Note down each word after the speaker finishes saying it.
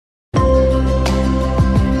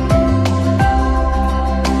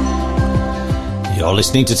You're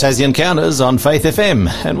listening to Tassie Encounters on Faith FM,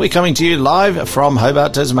 and we're coming to you live from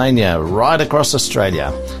Hobart, Tasmania, right across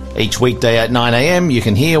Australia. Each weekday at 9 a.m, you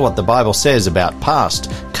can hear what the Bible says about past,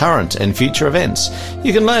 current and future events.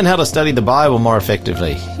 You can learn how to study the Bible more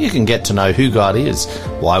effectively. You can get to know who God is,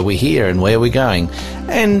 why we're here and where we're going.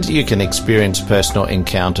 And you can experience personal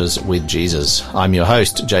encounters with Jesus. I'm your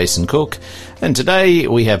host, Jason Cook. And today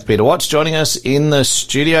we have Peter Watts joining us in the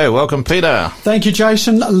studio. Welcome, Peter. Thank you,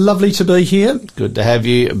 Jason. Lovely to be here. Good to have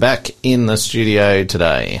you back in the studio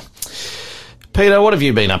today. Peter, what have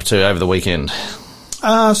you been up to over the weekend?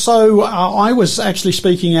 I was actually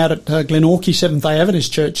speaking out at Glenorchy Seventh-day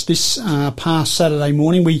Adventist Church this past Saturday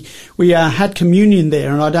morning. We had communion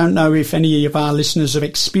there, and I don't know if any of our listeners have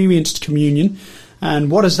experienced communion.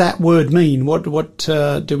 And what does that word mean? What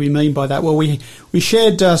do we mean by that? Well, we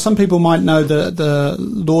shared, some people might know the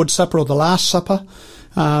Lord's Supper or the Last Supper,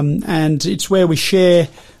 and it's where we share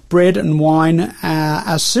bread and wine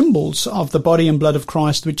as symbols of the body and blood of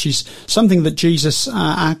Christ, which is something that Jesus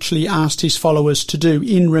actually asked his followers to do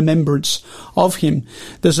in remembrance of him.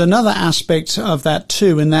 There's another aspect of that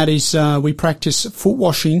too, and that is we practice foot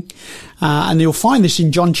washing, and you'll find this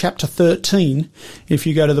in John chapter 13. If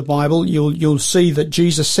you go to the Bible, you'll see that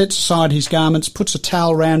Jesus sets aside his garments, puts a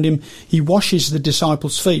towel around him, he washes the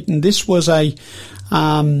disciples' feet, and this was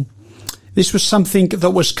something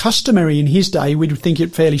that was customary in his day. We'd think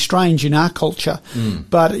it fairly strange in our culture.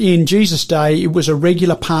 But in Jesus' day, it was a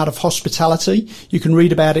regular part of hospitality. You can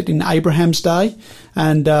read about it in Abraham's day,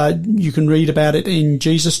 and you can read about it in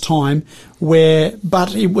Jesus' time,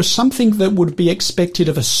 but it was something that would be expected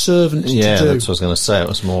of a servant to do. Yeah, that's what I was going to say. It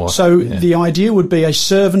was more... So the idea would be a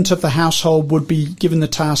servant of the household would be given the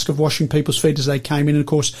task of washing people's feet as they came in. And of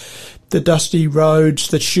course, the dusty roads,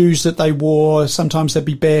 the shoes that they wore, sometimes they'd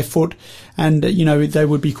be barefoot, and they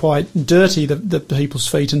would be quite dirty, the people's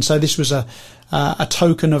feet. And so this was a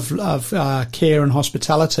token of care and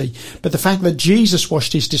hospitality. But the fact that Jesus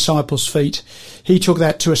washed his disciples' feet, he took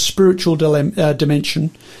that to a spiritual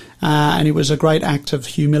dimension, and it was a great act of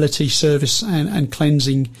humility, service, and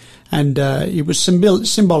cleansing. And it was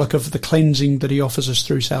symbolic of the cleansing that he offers us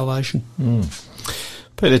through salvation.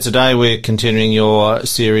 Peter, today we're continuing your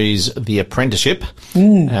series, The Apprenticeship,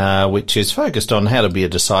 which is focused on how to be a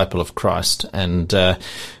disciple of Christ. And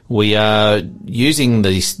we are using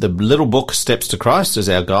the little book, Steps to Christ, as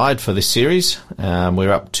our guide for this series.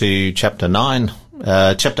 We're up to chapter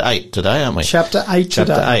 8 today, aren't we? Chapter 8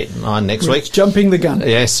 today. Chapter 8, 9 next week. Jumping the gun.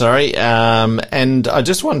 Yeah, sorry. And I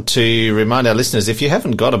just want to remind our listeners, if you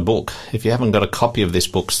haven't got a book, if you haven't got a copy of this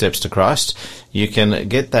book, Steps to Christ, you can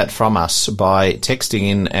get that from us by texting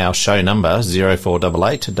in our show number,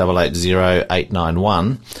 0488 880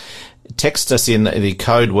 891. Text us in the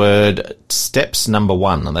code word STEPS number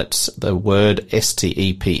 1, and that's the word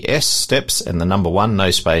STEPS, steps, and the number 1,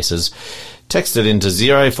 no spaces. Text it into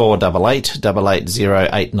 0488 880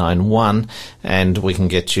 891, and we can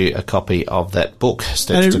get you a copy of that book,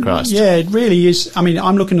 Steps to Christ. Yeah, it really is. I mean,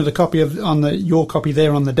 I'm looking at the copy your copy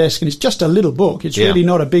there on the desk, and it's just a little book. It's really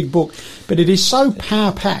not a big book, but it is so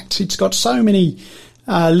power-packed. It's got so many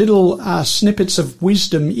little snippets of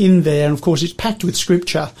wisdom in there, and of course it's packed with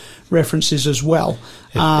scripture references as well.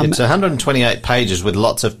 It's 128 pages with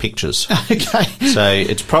lots of pictures. Okay. So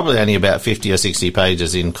it's probably only about 50 or 60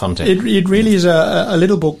 pages in content. It really is a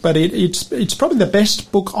little book, but it's probably the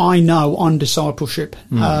best book I know on discipleship.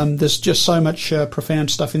 There's just so much profound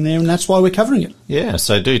stuff in there, and that's why we're covering it. Yeah,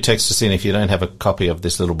 so do text us in if you don't have a copy of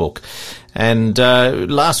this little book. And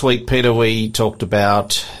last week, Peter, we talked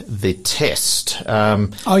about the test.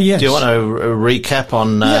 Oh, yes. Do you want to recap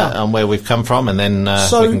on where we've come from, and then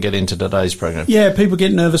we can get into today's program? Yeah, people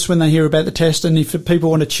get nervous when they hear about the test, and if people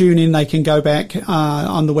want to tune in, they can go back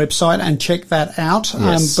on the website and check that out.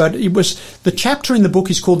 Yes. But it was the chapter in the book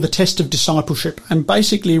is called The Test of Discipleship, and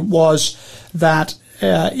basically was that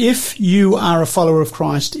if you are a follower of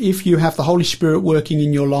Christ, if you have the Holy Spirit working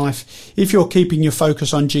in your life, if you're keeping your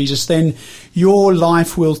focus on Jesus, then your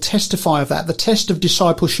life will testify of that. The test of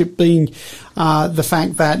discipleship being the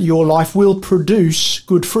fact that your life will produce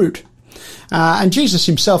good fruit. And Jesus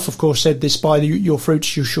himself, of course, said this, by your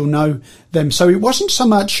fruits you shall know them. So it wasn't so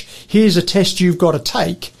much, here's a test you've got to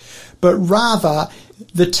take, but rather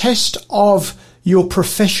the test of your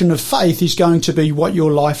profession of faith is going to be what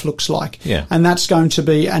your life looks like. Yeah. And that's going to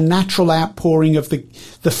be a natural outpouring of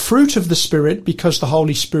the fruit of the Spirit, because the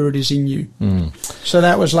Holy Spirit is in you. So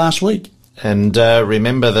that was last week. And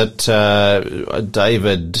remember that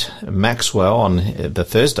David Maxwell on the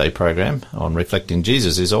Thursday program on Reflecting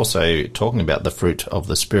Jesus is also talking about the fruit of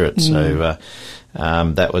the Spirit. So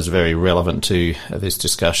that was very relevant to this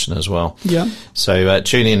discussion as well. Yeah. So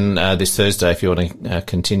tune in this Thursday if you want to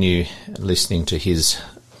continue listening to his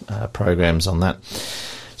programs on that.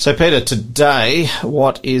 So, Peter, today,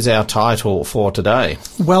 what is our title for today?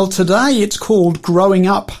 Well, today it's called Growing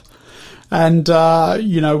Up. And,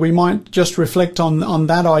 we might just reflect on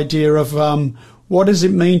that idea of what does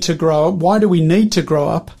it mean to grow up? Why do we need to grow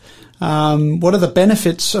up? What are the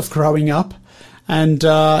benefits of growing up? And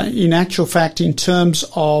in actual fact, in terms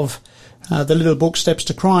of the little book Steps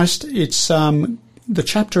to Christ, it's the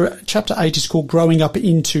chapter 8 is called Growing Up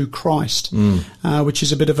into Christ, which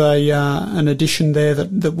is a bit of an addition there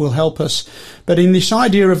that will help us. But in this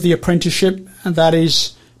idea of the apprenticeship, that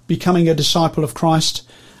is becoming a disciple of Christ,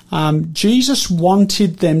 Jesus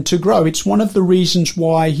wanted them to grow. It's one of the reasons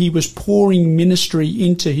why he was pouring ministry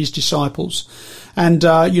into his disciples. And,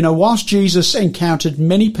 whilst Jesus encountered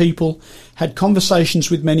many people, had conversations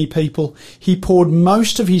with many people, he poured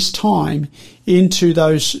most of his time into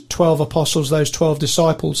those 12 apostles, those 12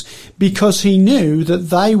 disciples, because he knew that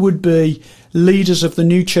they would be leaders of the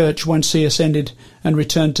new church once he ascended and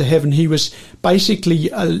returned to heaven. He was basically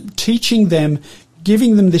teaching them,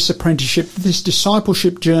 giving them this apprenticeship, this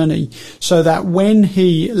discipleship journey, so that when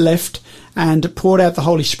he left and poured out the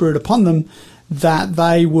Holy Spirit upon them, that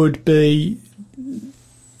they would be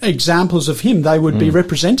examples of him. They would be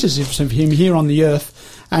representatives of him here on the earth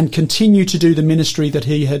and continue to do the ministry that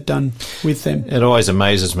he had done with them. It always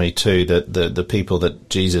amazes me too that the people that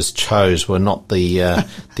Jesus chose were not the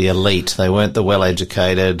elite. They weren't the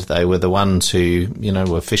well-educated. They were the ones who,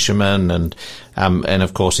 were fishermen and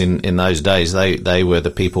of course in those days they were the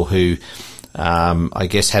people who I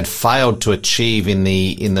guess had failed to achieve in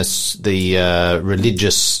the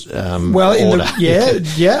religious order.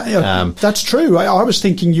 That's true. I was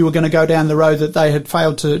thinking you were going to go down the road that they had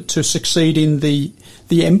failed to succeed in the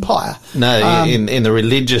empire. No, in the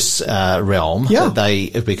religious realm,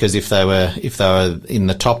 because if they were in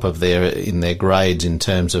the top of their grades in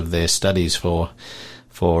terms of their studies for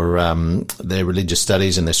their religious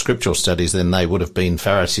studies and their scriptural studies, then they would have been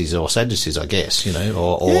Pharisees or Sadducees, I guess,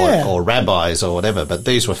 or rabbis or whatever. But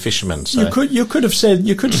these were fishermen. So. You could say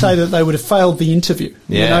that they would have failed the interview.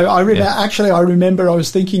 Yeah, I remember I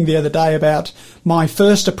was thinking the other day about my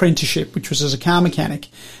first apprenticeship, which was as a car mechanic,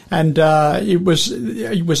 and it was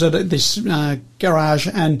at this garage,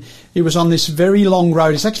 and it was on this very long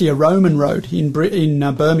road. It's actually a Roman road in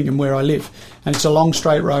Birmingham, where I live, and it's a long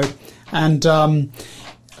straight road, and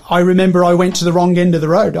I remember I went to the wrong end of the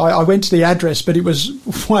road. I went to the address, but it was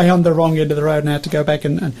way on the wrong end of the road, and I had to go back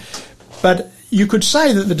but you could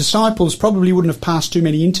say that the disciples probably wouldn't have passed too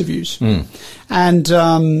many interviews. And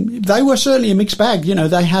they were certainly a mixed bag.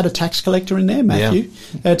 They had a tax collector in there, Matthew.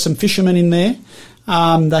 Yeah. They had some fishermen in there.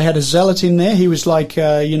 They had a zealot in there. He was like,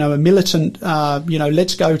 a militant,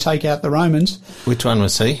 let's go take out the Romans. Which one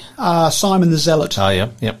was he? Simon the Zealot. Oh, yeah,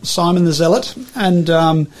 yep. Simon the Zealot. And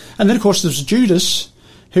then, of course, there's Judas,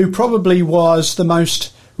 who probably was the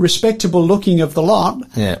most respectable looking of the lot.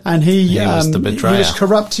 Yeah. And he was the betrayer. He was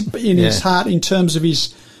corrupt in his heart in terms of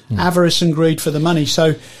his avarice and greed for the money.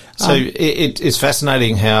 So it's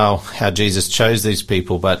fascinating how Jesus chose these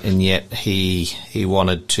people, and yet he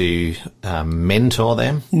wanted to mentor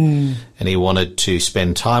them, and he wanted to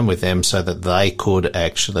spend time with them so that they could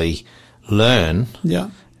actually learn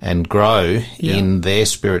and grow in their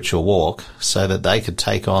spiritual walk, so that they could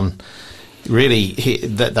take on. Really,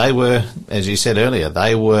 that they were, as you said earlier,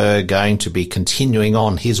 they were going to be continuing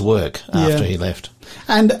on his work after he left.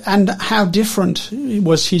 And how different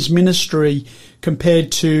was his ministry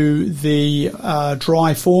compared to the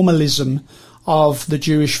dry formalism of the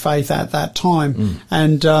Jewish faith at that time.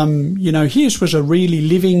 And, his was a really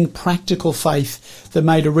living, practical faith that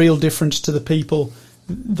made a real difference to the people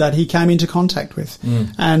that he came into contact with.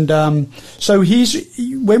 And so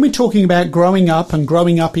when we're talking about growing up and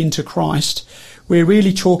growing up into Christ, we're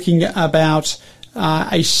really talking about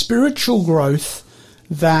a spiritual growth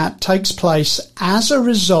that takes place as a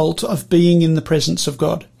result of being in the presence of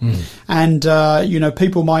God. And,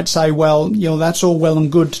 people might say, well, that's all well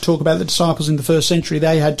and good to talk about the disciples in the first century.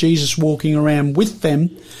 They had Jesus walking around with them.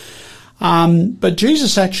 But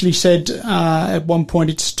Jesus actually said at one point,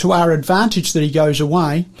 it's to our advantage that he goes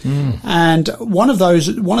away. And one of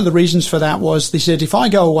the reasons for that was, they said, if I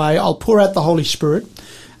go away, I'll pour out the Holy Spirit.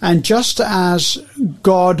 And just as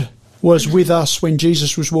God was with us when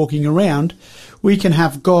Jesus was walking around, we can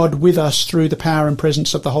have God with us through the power and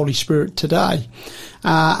presence of the Holy Spirit today.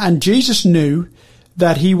 And Jesus knew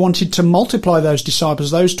that he wanted to multiply those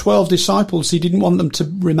disciples. Those 12 disciples, he didn't want them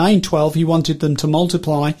to remain 12. He wanted them to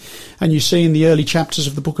multiply. And you see in the early chapters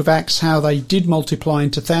of the book of Acts how they did multiply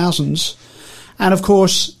into thousands. And of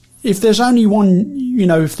course, if there's only one,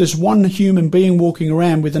 if there's one human being walking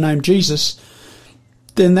around with the name Jesus,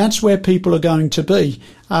 then that's where people are going to be.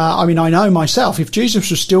 I know myself, if Jesus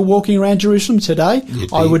was still walking around Jerusalem today,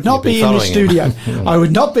 I would not be in this studio. I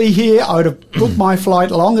would not be here. I would have booked my flight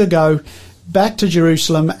long ago back to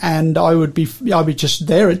Jerusalem, and I'd be just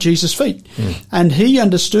there at Jesus' feet. And he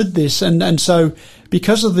understood this, and so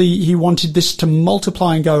because of he wanted this to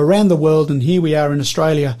multiply and go around the world, and here we are in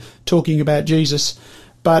Australia talking about Jesus.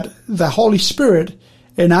 But the Holy Spirit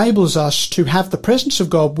enables us to have the presence of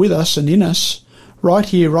God with us and in us right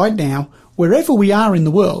here, right now, wherever we are in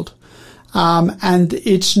the world. And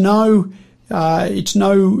it's not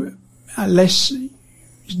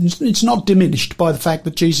diminished by the fact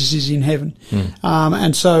that Jesus is in heaven.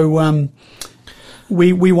 And so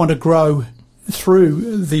we want to grow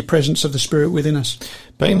through the presence of the Spirit within us.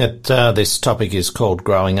 Being that this topic is called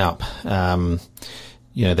growing up,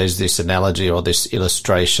 there's this analogy or this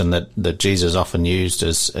illustration that Jesus often used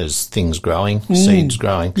as things growing, seeds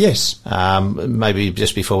growing. Yes. Maybe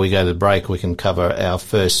just before we go to the break, we can cover our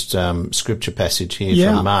first scripture passage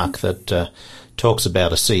here from Mark that talks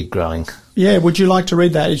about a seed growing. Yeah, would you like to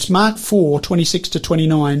read that? It's Mark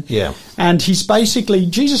 4:26-29. Yeah. And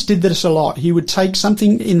Jesus did this a lot. He would take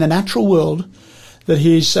something in the natural world that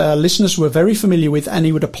his listeners were very familiar with, and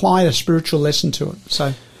he would apply a spiritual lesson to it.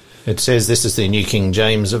 So it says, this is the New King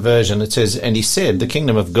James Version, it says, "And he said, the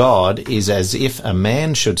kingdom of God is as if a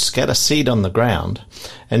man should scatter seed on the ground,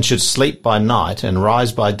 and should sleep by night and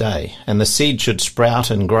rise by day, and the seed should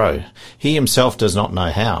sprout and grow. He himself does not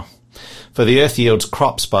know how. For the earth yields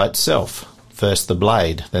crops by itself, first the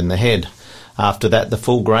blade, then the head, after that the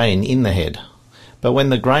full grain in the head. But when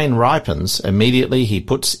the grain ripens, immediately he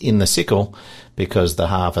puts in the sickle, because the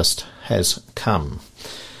harvest has come."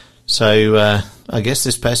 So I guess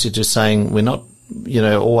this passage is saying we're not,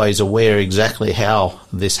 always aware exactly how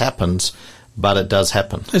this happens, but it does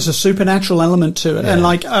happen. There's a supernatural element to it. Yeah.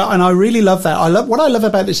 And I really love that. What I love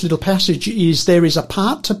about this little passage is there is a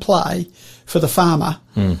part to play for the farmer,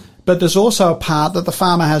 but there's also a part that the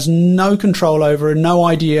farmer has no control over and no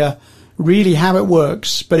idea really how it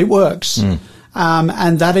works, but it works.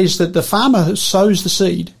 And that is that the farmer sows the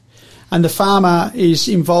seed, and the farmer is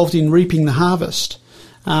involved in reaping the harvest.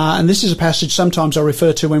 And this is a passage sometimes I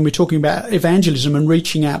refer to when we're talking about evangelism and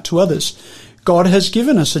reaching out to others. God has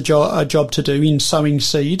given us a job to do in sowing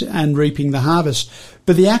seed and reaping the harvest.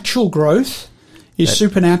 But the actual growth is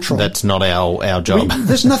supernatural. That's not our job.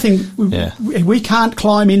 There's nothing, we can't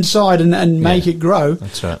climb inside and make it grow.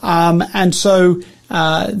 That's right. And so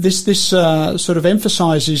this sort of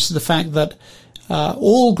emphasizes the fact that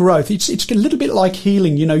all growth, it's a little bit like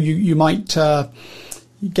healing. You might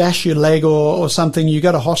gash your leg or something, you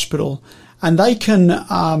go to hospital, and they can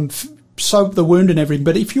soak the wound and everything.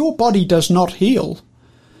 But if your body does not heal,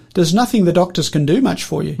 there's nothing the doctors can do much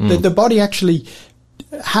for you. The body actually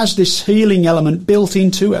has this healing element built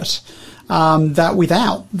into it, that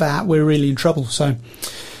without that, we're really in trouble. So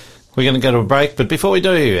we're going to go to a break, but before we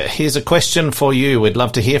do, here's a question for you. We'd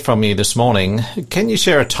love to hear from you this morning. Can you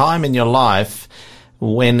share a time in your life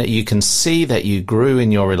when you can see that you grew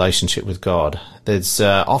in your relationship with God? There's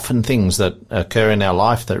often things that occur in our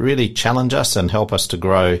life that really challenge us and help us to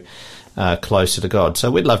grow closer to God. So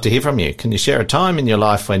we'd love to hear from you. Can you share a time in your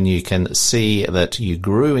life when you can see that you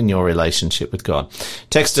grew in your relationship with God?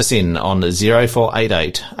 Text us in on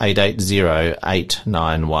 0488 880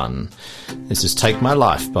 891. This is Take My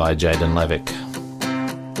Life by Jaden Levick.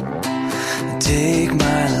 Take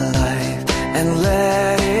my life and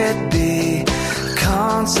let it be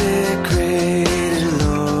consecrated,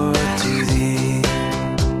 Lord, to Thee.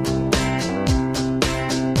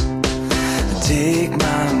 Take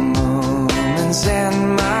my moments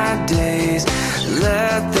and my days,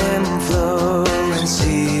 let them flow in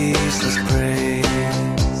ceaseless praise.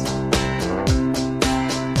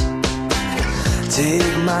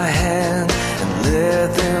 Take my hand and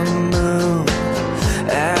let them move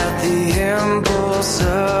at the impulse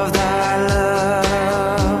of Thy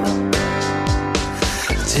love.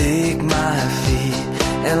 Take my feet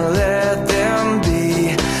and let them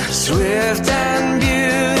be swift and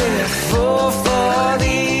beautiful for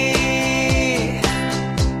Thee.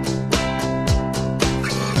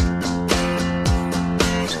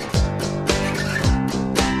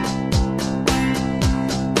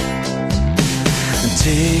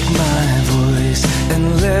 Take my voice and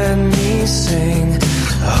let me sing,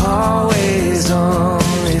 always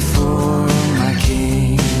only for my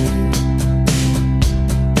King.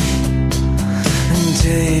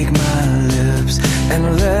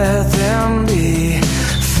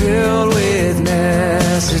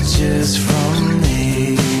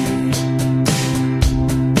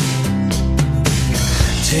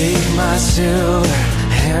 my silver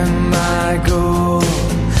and my gold,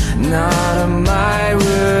 not of my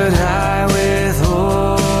word I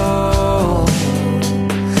withhold.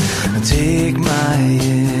 Take my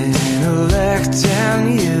intellect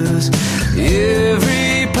and use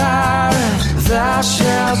every power thou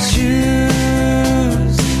shalt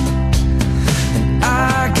choose, and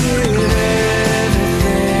I give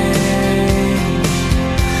everything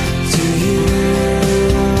to you.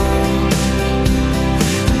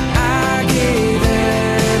 I give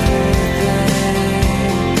everything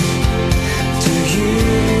to you.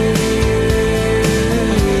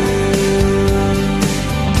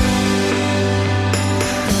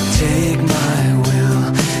 Take my will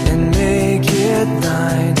and make it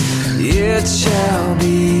thine. It shall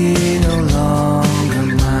be no longer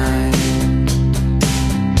mine.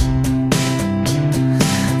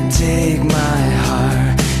 Take my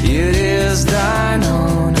heart, it is thine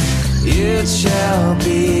own. It shall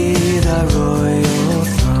be thy royal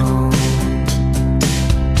throne.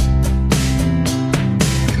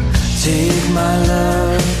 Take my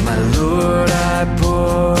love, my Lord, I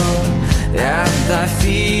pour at thy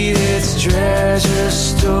feet its treasure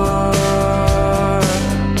store.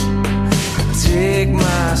 Take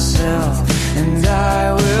myself and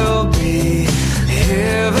I will be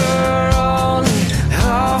ever only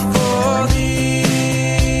all for thee.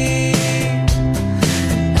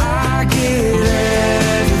 I give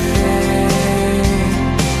everything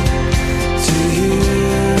to you.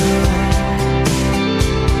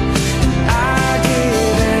 I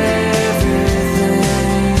give everything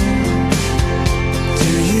to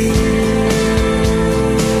you.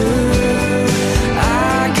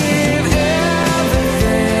 I give everything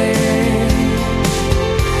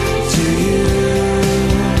to you.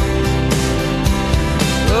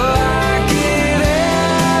 Oh, I give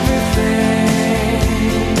everything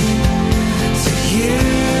to you.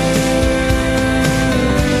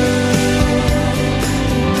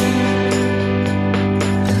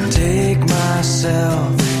 Take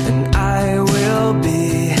myself and I will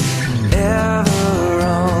be ever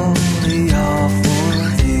only all for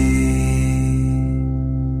thee.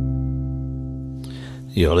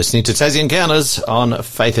 You're listening to Tassie Encounters on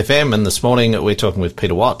Faith FM, and this morning we're talking with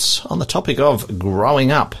Peter Watts on the topic of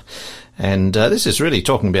growing up. And this is really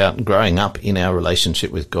talking about growing up in our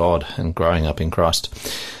relationship with God and growing up in Christ.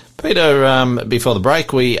 Peter, before the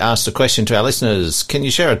break, we asked a question to our listeners. Can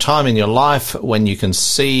you share a time in your life when you can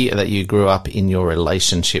see that you grew up in your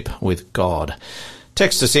relationship with God?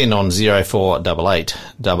 Text us in on 0488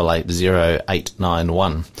 880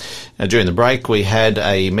 891. During the break, we had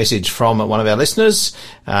a message from one of our listeners.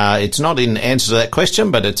 It's not in answer to that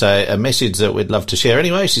question, but it's a message that we'd love to share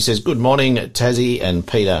anyway. She says, "Good morning, Tassie and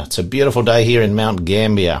Peter. It's a beautiful day here in Mount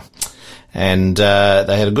Gambier." And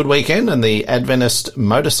they had a good weekend, and the Adventist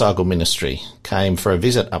Motorcycle Ministry came for a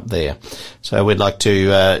visit up there. So we'd like to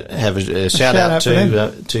have a shout out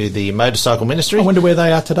to the Motorcycle Ministry. I wonder where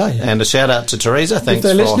they are today. And a shout out to Teresa. Thanks. If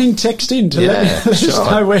they're listening, text in to let us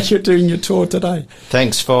know where you're doing your tour today.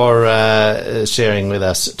 Thanks for sharing with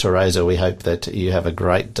us, Teresa. We hope that you have a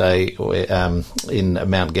great day in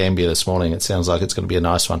Mount Gambier this morning. It sounds like it's going to be a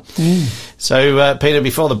nice one. So, Peter,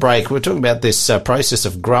 before the break, we were talking about this process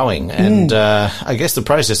of growing, and I guess the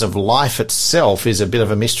process of life itself is a bit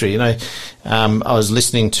of a mystery. You know, I was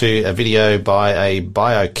listening to a video by a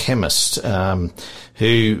biochemist who,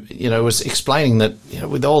 you know, was explaining that, you know,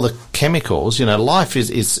 with all the chemicals, you know, life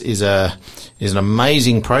is an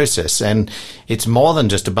amazing process, and it's more than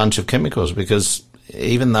just a bunch of chemicals, because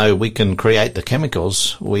even though we can create the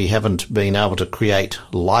chemicals, we haven't been able to create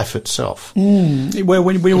life itself. Well,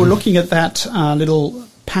 when we were looking at that little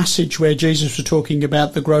passage where Jesus was talking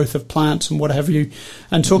about the growth of plants and what have you,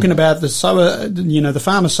 and talking about the sower, you know, the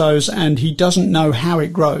farmer sows, and he doesn't know how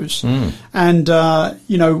it grows. And,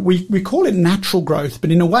 you know, we call it natural growth, but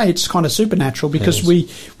in a way it's kind of supernatural, because we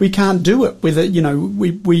can't do it with it. You know,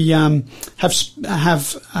 we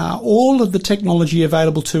have all of the technology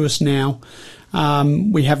available to us now.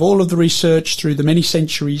 We have all of the research through the many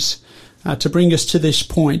centuries to bring us to this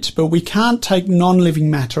point, but we can't take non-living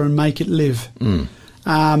matter and make it live.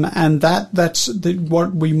 And that's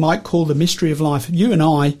what we might call the mystery of life. You and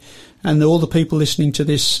I, and all the people listening to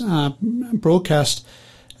this broadcast,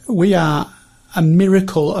 we are a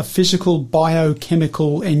miracle of physical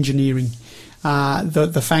biochemical engineering.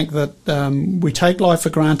 The fact that we take life for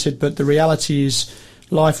granted, but the reality is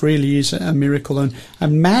life really is a miracle, and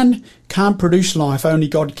man can't produce life, only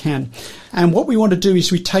God can. And what we want to do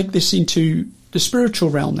is we take this into the spiritual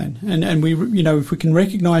realm then, and we, you know, if we can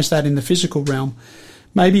recognize that in the physical realm,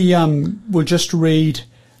 maybe we'll just read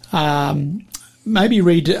maybe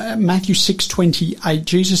read Matthew 6:28.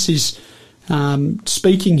 Jesus is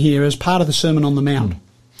speaking here as part of the Sermon on the Mount.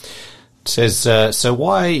 It says, so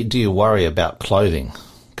why do you worry about clothing?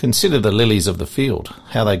 Consider the lilies of the field,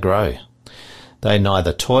 how they grow. They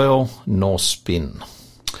neither toil nor spin.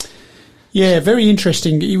 Yeah, very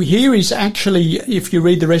interesting. Here is actually, if you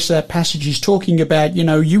read the rest of that passage, he's talking about,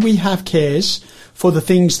 we have cares for the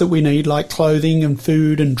things that we need, like clothing and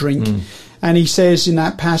food and drink. And he says in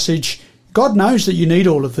that passage, God knows that you need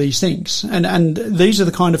all of these things. And these are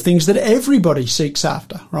the kind of things that everybody seeks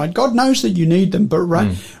after, right? God knows that you need them, but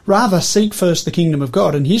rather seek first the kingdom of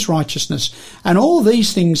God and his righteousness. And all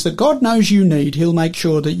these things that God knows you need, he'll make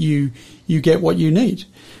sure that you get what you need.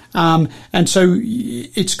 And so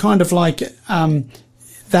it's kind of like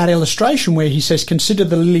that illustration where he says, consider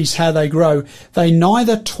the lilies, how they grow. They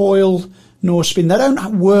neither toil nor spin. They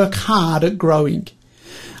don't work hard at growing.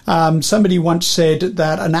 Somebody once said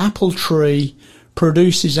that an apple tree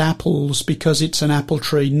produces apples because it's an apple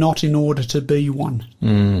tree, not in order to be one.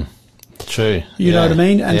 True. You know what I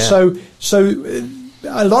mean? And so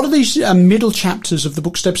a lot of these middle chapters of the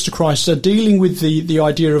book Steps to Christ are dealing with the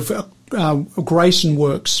idea of grace and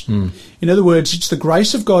works. In other words, it's the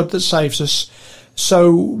grace of God that saves us.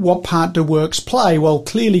 So what part do works play? Well,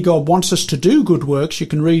 clearly God wants us to do good works. You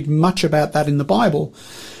can read much about that in the Bible.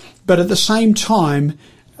 But at the same time,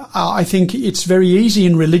 I think it's very easy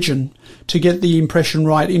in religion to get the impression,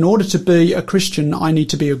 right, in order to be a Christian, I need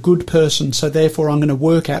to be a good person, so therefore I'm going to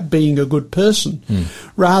work at being a good person,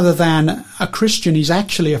 rather than a Christian is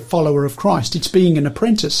actually a follower of Christ. It's being an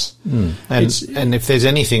apprentice. And if there's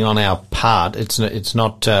anything on our part, it's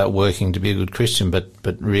not working to be a good Christian, but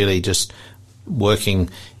really just working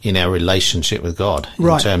in our relationship with God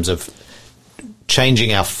in terms of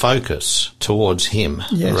changing our focus towards him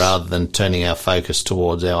rather than turning our focus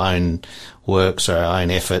towards our own works or our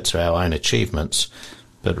own efforts or our own achievements,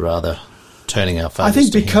 but rather turning our focus I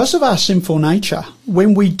think to because him. of our sinful nature,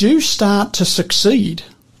 when we do start to succeed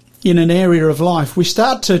in an area of life, we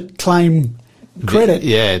start to claim credit.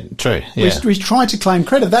 Yeah, true. Yeah. We try to claim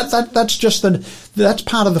credit. That's just that's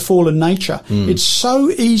part of the fallen nature. It's so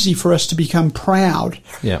easy for us to become proud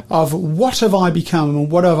of what have I become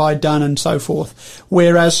and what have I done and so forth.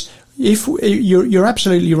 Whereas if you're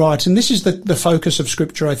absolutely right, and this is the focus of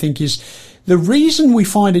Scripture, I think, is the reason we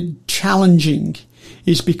find it challenging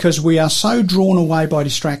is because we are so drawn away by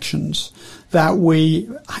distractions that we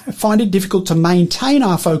find it difficult to maintain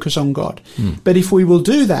our focus on God. But if we will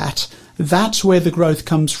do that, that's where the growth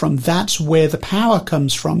comes from. That's where the power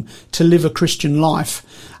comes from to live a Christian life.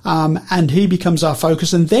 And he becomes our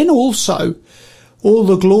focus. And then also, all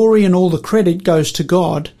the glory and all the credit goes to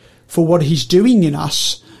God for what he's doing in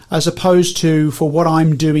us, as opposed to for what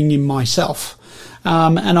I'm doing in myself.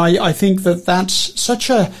 And I think that that's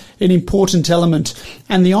such an important element.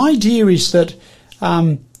 And the idea is that,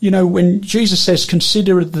 when Jesus says,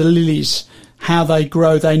 consider the lilies, how they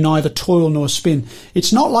grow, they neither toil nor spin.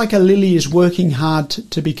 It's not like a lily is working hard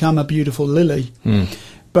to become a beautiful lily.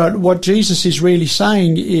 But what Jesus is really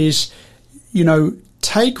saying is,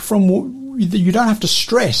 take from you don't have to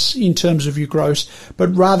stress in terms of your growth,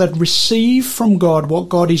 but rather receive from God what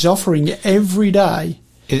God is offering you every day.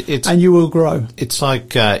 And you will grow. It's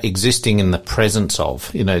like existing in the presence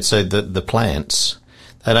of, so the plants,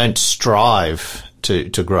 they don't strive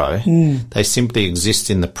to grow. They simply exist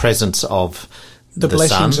in the presence of the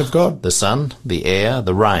blessings of God. The sun, the air,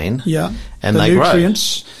 the rain. And the they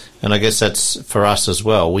nutrients. Grow. And I guess that's for us as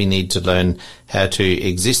well. We need to learn how to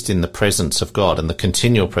exist in the presence of God and the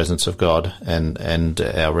continual presence of God and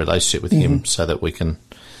our relationship with him, so that we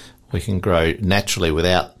can grow naturally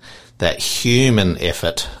without that human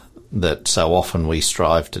effort that so often we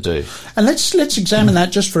strive to do. And let's examine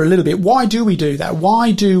that just for a little bit. Why do we do that?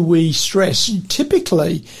 Why do we stress?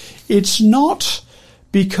 Typically, it's not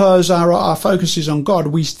because our focus is on God.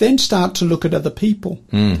 We then start to look at other people.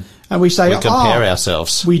 And we say, we compare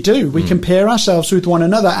ourselves. We do. We compare ourselves with one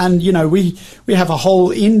another. And, we have a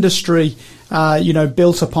whole industry,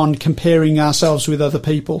 built upon comparing ourselves with other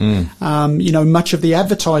people. Much of the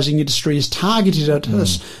advertising industry is targeted at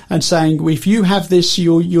us and saying, if you have this,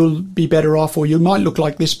 you'll be better off, or you might look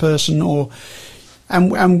like this person,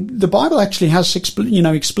 and the Bible actually has,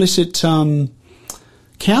 explicit,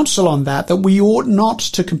 counsel on that we ought not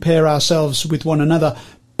to compare ourselves with one another,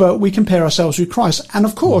 but we compare ourselves with Christ. And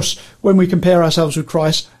of course, when we compare ourselves with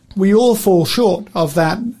Christ, we all fall short of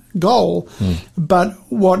that goal. But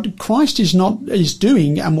what Christ is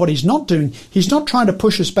doing and what he's not doing, he's not trying to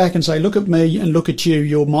push us back and say, look at me and look at you,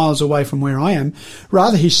 you're miles away from where I am.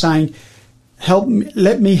 Rather, he's saying,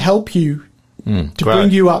 let me help you to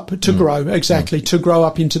bring you up, to grow, to grow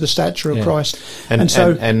up into the stature of Christ.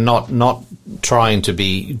 And not trying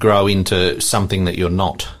to grow into something that you're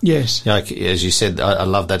not. Yes. Like, as you said, I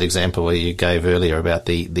love that example where you gave earlier about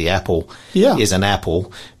the apple is an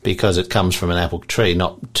apple because it comes from an apple tree,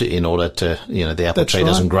 in order to, the apple tree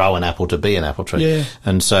doesn't grow an apple to be an apple tree. Yeah.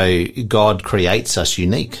 And so God creates us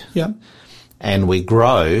unique. Yeah. And we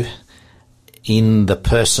grow in the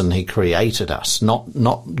person he created us, not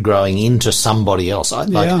growing into somebody else.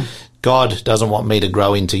 God doesn't want me to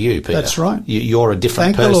grow into you, Peter. That's right. You're a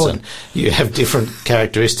different Thank person. the Lord. You have different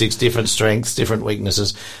characteristics, different strengths, different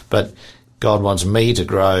weaknesses, but God wants me to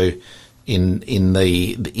grow in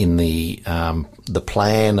the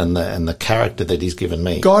plan and the character that he's given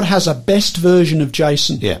me. God has a best version of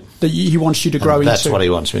Jason that he wants you to grow into. That's what he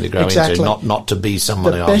wants me to grow into, not to be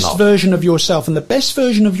someone the I'm not. best version of yourself. And the best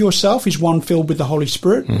version of yourself is one filled with the Holy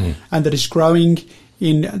Spirit and that is growing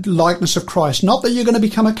in likeness of Christ. Not that you're going to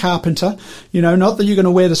become a carpenter, not that you're going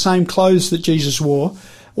to wear the same clothes that Jesus wore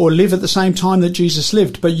or live at the same time that Jesus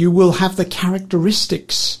lived, but you will have the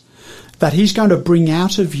characteristics that he's going to bring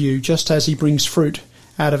out of you just as he brings fruit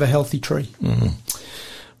out of a healthy tree. Mm-hmm.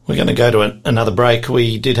 We're going to go to another break.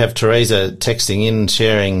 We did have Teresa texting in,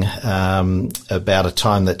 sharing about a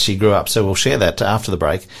time that she grew up, so we'll share that after the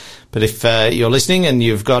break. But if you're listening and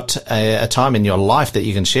you've got a time in your life that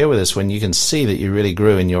you can share with us when you can see that you really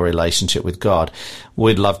grew in your relationship with God,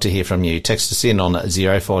 we'd love to hear from you. Text us in on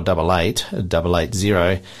 0488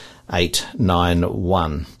 880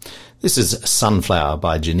 891. This is Sunflower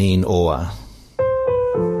by Janine Orr.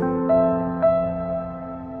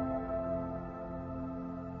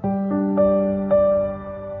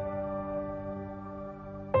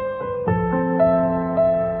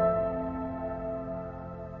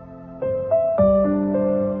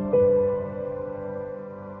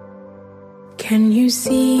 Can you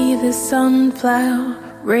see the sunflower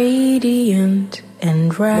radiant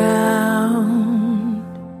and round,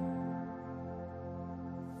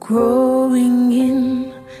 growing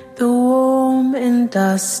in the warm and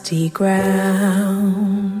dusty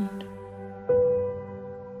ground?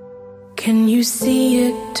 Can you see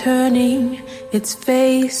it turning its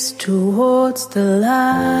face towards the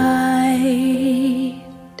light?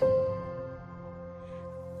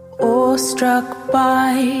 Struck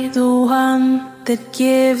by the one that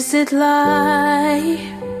gives it life,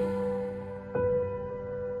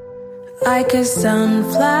 like a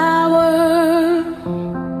sunflower.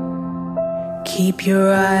 Keep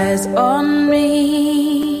your eyes on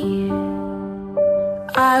me.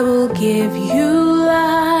 I will give you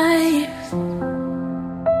life.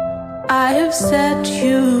 I have set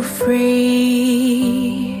you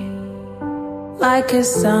free, like a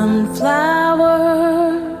sunflower.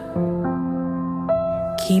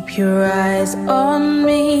 Keep your eyes on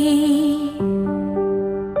me.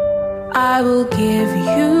 I will give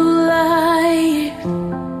you life.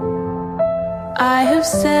 I have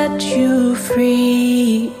set you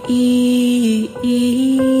free.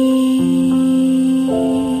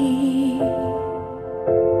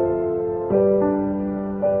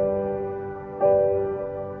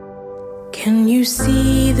 Can you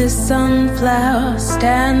see the sunflower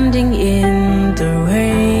standing in the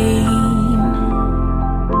rain?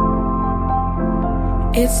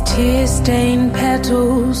 Its tear-stained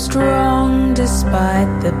petals strong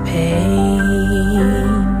despite the pain.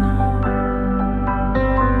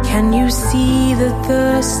 Can you see the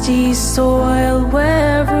thirsty soil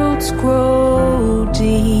where roots grow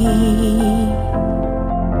deep?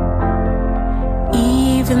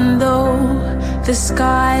 Even though the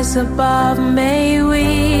skies above may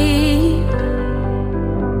weep,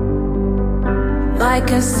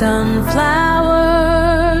 like a sunflower,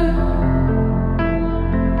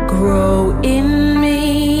 grow in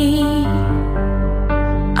me.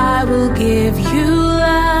 I will give you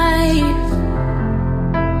life.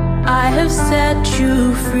 I have set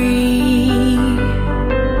you free,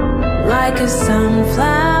 like a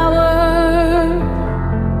sunflower.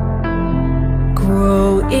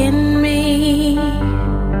 Grow in me.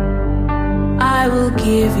 I will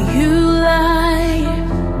give you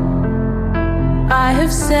life. I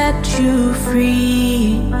have set you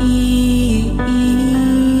free.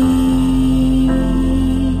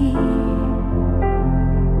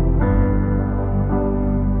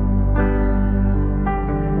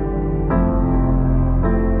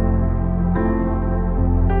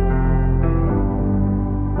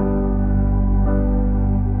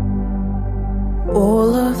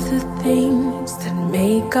 All of the things that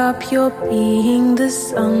make up your being, the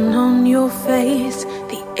sun on your face,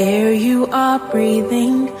 the air you are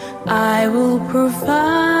breathing, I will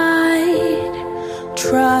provide.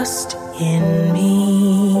 Trust in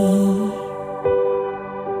me.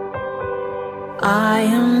 I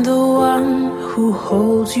am the one who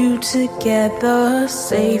holds you together,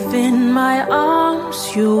 safe in my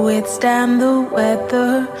arms. You'll withstand the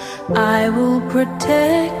weather. I will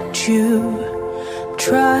protect you.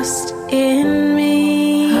 Trust in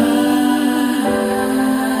me.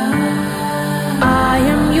 I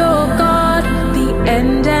am your God, the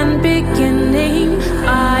end and beginning.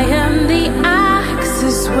 I am the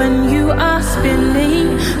axis when you are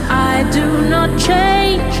spinning. I do not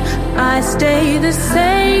change, I stay the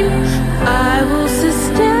same. I will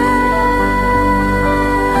sustain.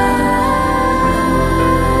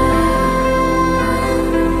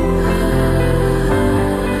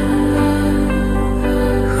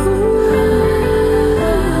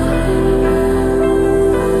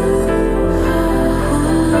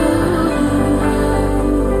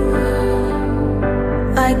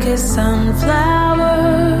 Like a sunflower,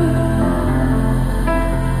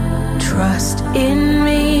 trust in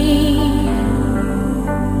me.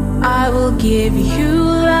 I will give you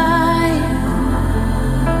life.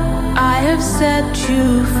 I have set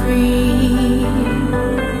you free.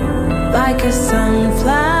 Like a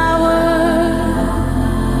sunflower,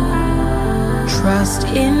 trust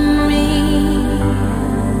in me.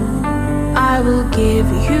 I will give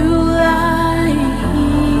you life.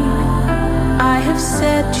 I have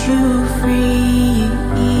set you free.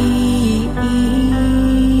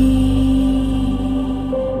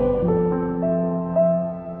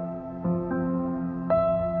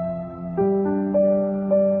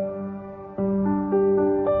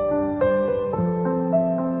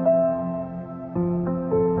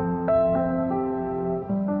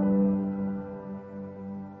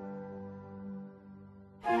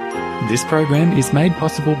 This program is made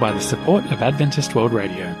possible by the support of Adventist World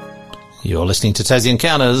Radio. You're listening to Tassie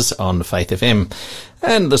Encounters on Faith FM.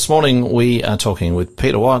 And this morning we are talking with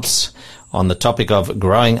Peter Watts on the topic of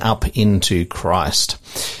growing up into Christ.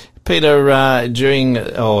 Peter, during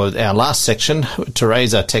our last section,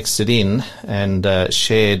 Teresa texted in and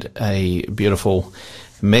shared a beautiful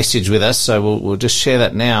message with us, so we'll just share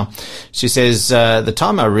that now. She says, the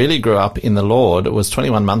time I really grew up in the Lord was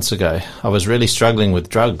 21 months ago. I was really struggling with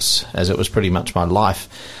drugs, as it was pretty much my life.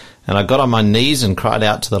 And I got on my knees and cried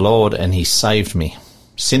out to the Lord, and he saved me.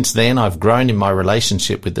 Since then, I've grown in my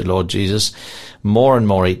relationship with the Lord Jesus more and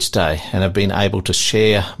more each day, and have been able to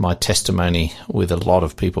share my testimony with a lot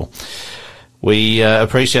of people. We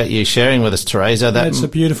appreciate you sharing with us, Teresa. That's a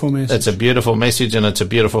beautiful message. It's a beautiful message, and it's a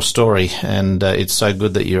beautiful story, and it's so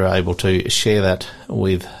good that you're able to share that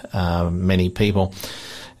with many people.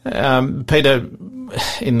 Peter,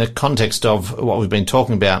 in the context of what we've been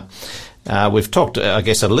talking about, we've talked, I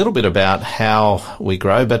guess, a little bit about how we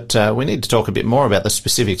grow, but we need to talk a bit more about the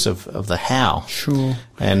specifics of the how. Sure.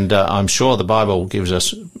 And I'm sure the Bible gives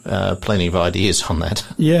us plenty of ideas on that.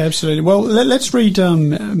 Yeah, absolutely. Well, let's read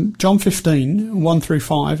John 15, 1 through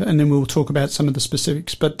 5, and then we'll talk about some of the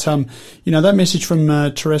specifics. But, that message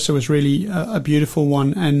from Teresa was really a beautiful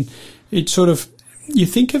one, and it sort of, you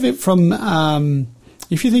think of it from,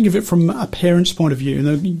 if you think of it from a parent's point of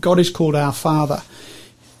view, God is called our Father.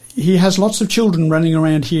 He has lots of children running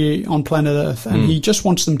around here on planet Earth, and he just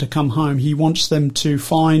wants them to come home. He wants them to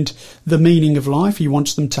find the meaning of life. He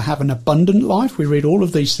wants them to have an abundant life. We read all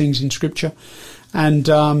of these things in Scripture. And,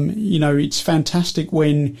 it's fantastic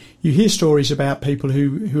when you hear stories about people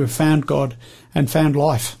who have found God and found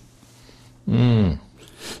life. Mm.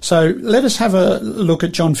 So let us have a look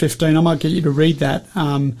at John 15. I might get you to read that.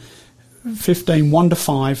 15, 1 to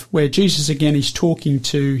 5, where Jesus again is talking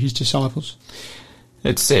to his disciples.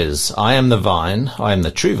 It says, I am the vine, I am the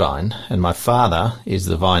true vine, and my Father is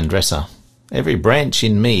the vine dresser. Every branch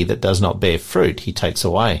in me that does not bear fruit he takes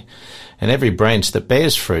away, and every branch that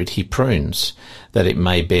bears fruit he prunes, that it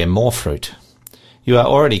may bear more fruit. You are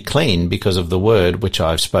already clean because of the word which I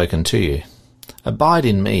have spoken to you. Abide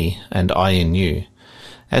in me, and I in you.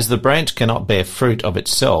 As the branch cannot bear fruit of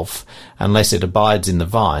itself unless it abides in the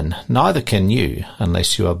vine, neither can you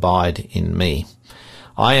unless you abide in me.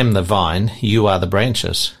 I am the vine, you are the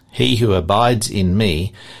branches. He who abides in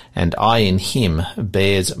me, and I in him,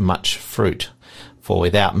 bears much fruit. For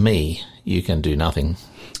without me, you can do nothing.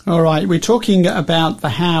 All right, we're talking about the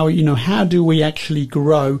how, how do we actually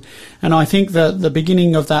grow? And I think that the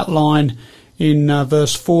beginning of that line in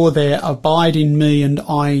verse 4 there, abide in me and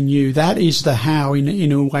I in you, that is the how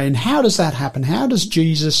in a way. And how does that happen? How does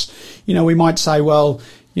Jesus, we might say, well,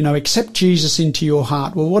 accept Jesus into your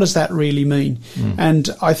heart. Well, what does that really mean? And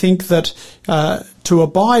I think that to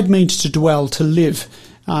abide means to dwell, to live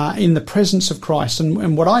in the presence of Christ.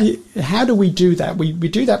 And how do we do that? We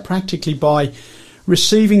do that practically by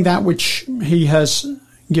receiving that which he has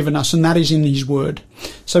given us, and that is in his word.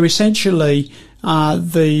 So essentially,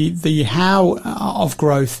 the how of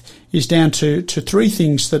growth is down to three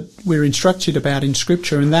things that we're instructed about in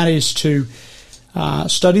Scripture, and that is to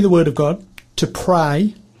study the Word of God, to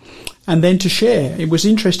pray, and then to share. It was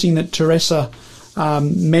interesting that Teresa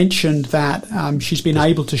mentioned that she's been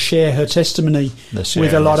able to share her testimony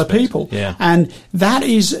with a lot of people. Yeah. And that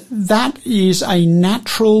is a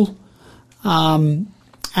natural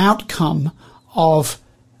outcome of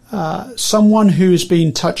someone who has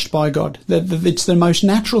been touched by God. It's the most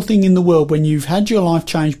natural thing in the world when you've had your life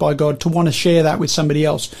changed by God to want to share that with somebody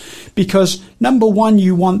else. Because, number one,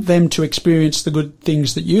 you want them to experience the good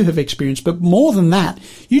things that you have experienced. But more than that,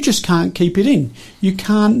 you just can't keep it in. You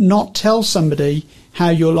can't not tell somebody how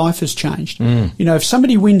your life has changed. You know, if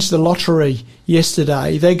somebody wins the lottery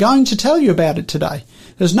yesterday, they're going to tell you about it today.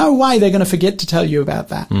 There's no way they're going to forget to tell you about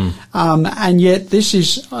that. And yet this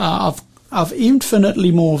is of infinitely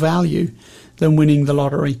more value than winning the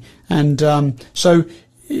lottery. And so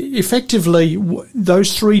effectively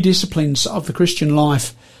those three disciplines of the Christian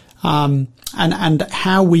life and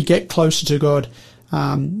how we get closer to God,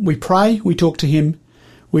 we pray, we talk to him,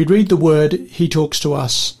 we read the word, he talks to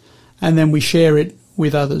us, and then we share it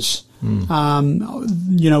with others.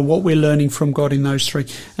 You know, what we're learning from God in those three.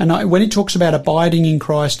 And when it talks about abiding in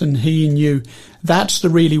Christ and he in you, that's the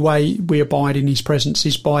really way we abide in his presence,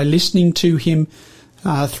 is by listening to him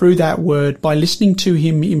through that word, by listening to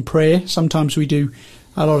him in prayer. Sometimes we do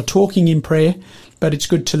a lot of talking in prayer, but it's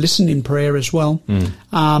good to listen in prayer as well.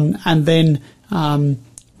 And then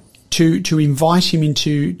to invite him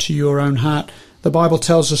into your own heart. The Bible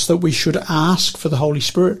tells us that we should ask for the Holy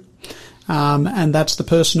Spirit. And that's the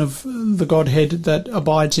person of the Godhead that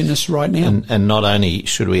abides in us right now. And not only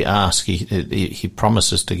should we ask, he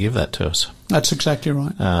promises to give that to us. That's exactly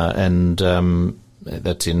right. And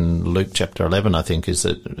that's in Luke chapter 11, I think, is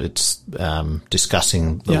that it's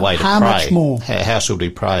discussing the way to pray. How much more? How should we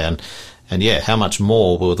pray? And how much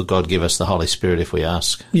more will the God give us the Holy Spirit if we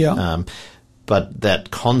ask? Yeah. But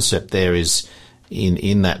that concept there is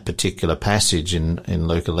in that particular passage in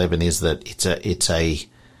Luke 11 is that it's a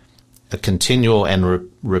continual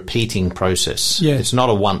and repeating process. Yes. It's not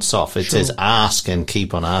a once-off. It says ask and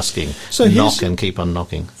keep on asking, knock and keep on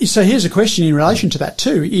knocking. So here's a question in relation to that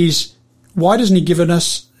too, is why doesn't he give it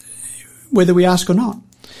us whether we ask or not?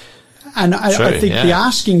 And I think the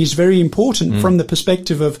asking is very important from the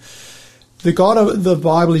perspective of the God of the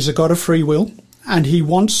Bible is a God of free will, and he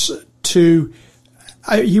wants us to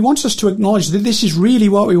acknowledge that this is really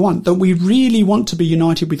what we want, that we really want to be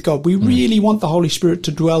united with God. We really want the Holy Spirit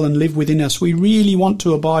to dwell and live within us. We really want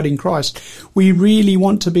to abide in Christ. We really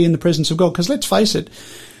want to be in the presence of God. Because let's face it,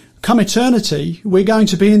 come eternity, we're going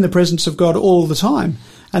to be in the presence of God all the time.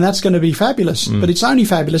 And that's going to be fabulous. But it's only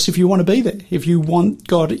fabulous if you want to be there, if you want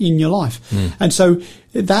God in your life. And so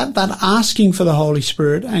that asking for the Holy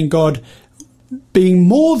Spirit and God being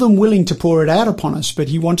more than willing to pour it out upon us, but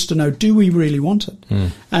he wants to know, do we really want it?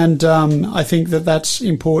 And I think that's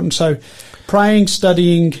important. So praying,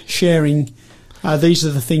 studying, sharing, these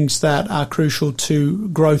are the things that are crucial to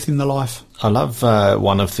growth in the life. I love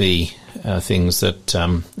one of the things that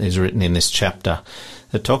is written in this chapter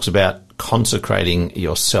that talks about consecrating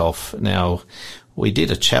yourself. Now, we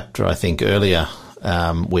did a chapter, I think, earlier,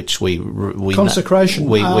 which we consecration.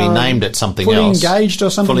 We named it something fully else. Fully engaged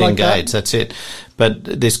or something like that. Fully engaged, that's it. But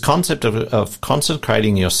this concept of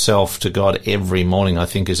consecrating yourself to God every morning, I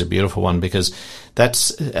think, is a beautiful one, because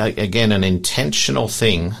that's, again, an intentional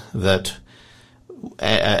thing that,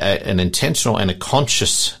 an intentional and a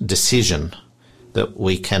conscious decision that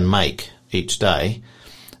we can make each day,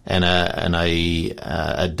 and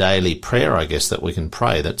a daily prayer, I guess, that we can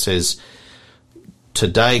pray that says,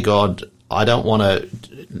 today, God, I don't want to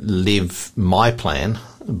live my plan,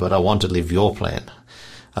 but I want to live your plan.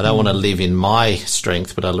 I don't want to live in my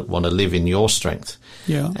strength, but I want to live in your strength.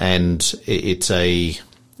 Yeah. And it's a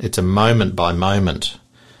moment by moment,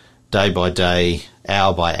 day by day,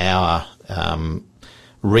 hour by hour,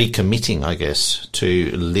 recommitting, I guess,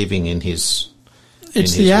 to living in his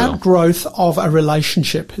It's the outgrowth of a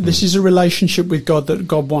relationship. This is a relationship with God that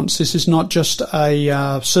God wants. This is not just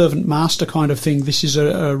a servant-master kind of thing. This is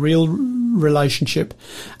a real relationship.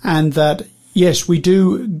 And that, yes, we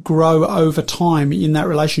do grow over time in that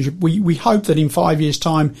relationship. We hope that in 5 years'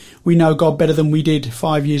 time we know God better than we did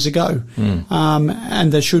 5 years ago.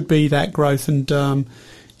 And there should be that growth. And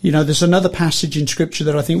there's another passage in Scripture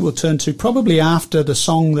that I think we'll turn to probably after the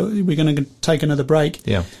song that we're going to take another break.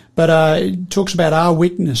 Yeah. But it talks about our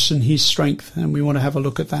weakness and his strength, and we want to have a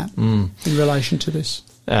look at that in relation to this.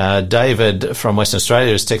 David from Western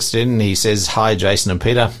Australia has texted in. He says, "Hi, Jason and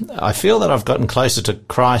Peter. I feel that I've gotten closer to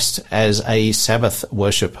Christ as a Sabbath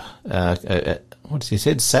worship. What he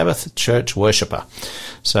said? Sabbath church worshipper."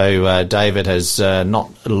 So David has not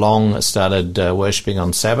long started worshipping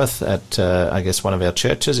on Sabbath at, I guess, one of our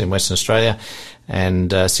churches in Western Australia,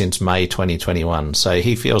 and since May 2021. So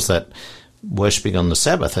he feels that worshipping on the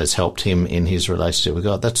Sabbath has helped him in his relationship with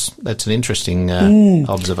God. That's an interesting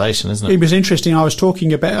observation, isn't it? It was interesting. I was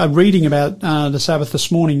reading about the Sabbath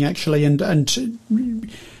this morning, actually, and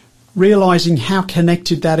realising how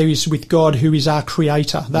connected that is with God, who is our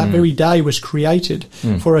Creator. That very day was created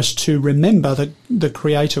for us to remember the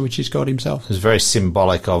Creator, which is God Himself. It's very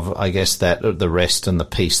symbolic of, I guess, that the rest and the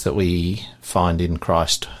peace that we find in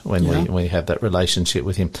Christ when we have that relationship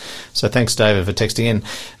with Him. So thanks, David, for texting in.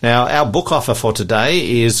 Now, our book offer for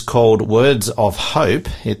today is called Words of Hope.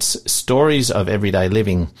 It's Stories of Everyday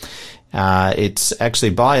Living. It's actually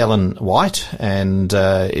by Ellen White, and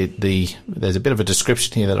there's a bit of a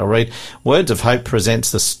description here that I'll read. Words of Hope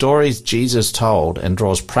presents the stories Jesus told and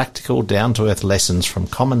draws practical, down-to-earth lessons from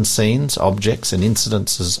common scenes, objects, and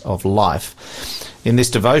incidences of life. In this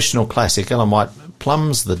devotional classic, Ellen White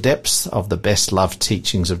plumbs the depths of the best-loved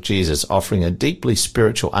teachings of Jesus, offering a deeply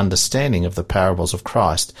spiritual understanding of the parables of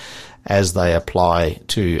Christ as they apply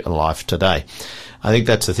to life today. I think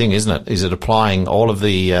that's the thing, isn't it? Is it applying all of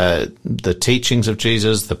the teachings of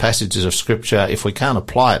Jesus, the passages of Scripture? If we can't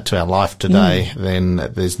apply it to our life today, then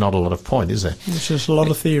there's not a lot of point, is there? It's just a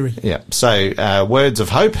lot of theory. Yeah. So, Words of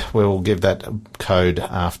Hope, we'll give that code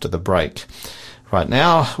after the break. Right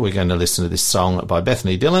now, we're going to listen to this song by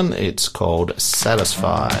Bethany Dillon. It's called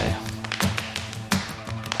Satisfy.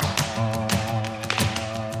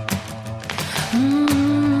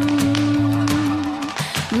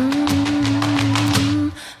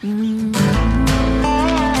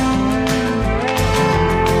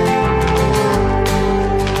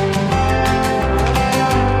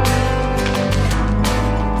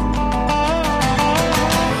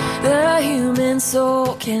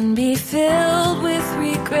 Can be filled with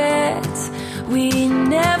regret. We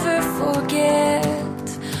never forget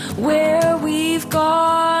where we've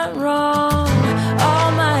gone wrong.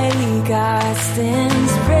 Almighty God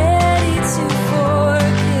stands ready to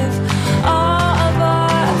forgive all of our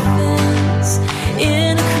offense.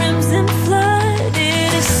 In a crimson flood,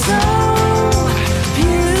 it is so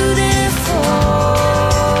beautiful.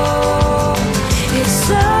 It's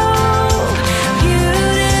so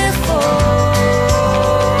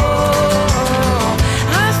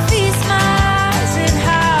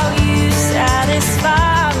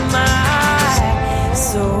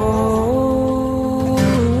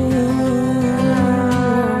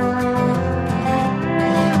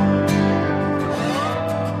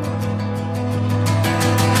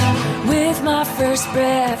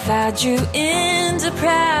breath I drew in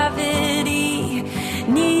depravity,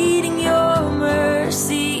 needing your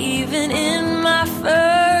mercy even in my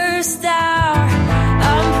first hour.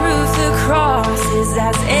 I'm proof the cross is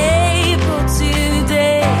as able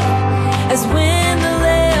today as when the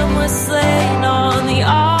Lamb was slain on the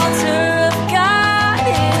altar of God.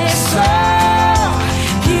 It is so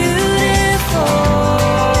beautiful.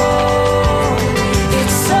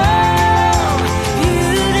 It's so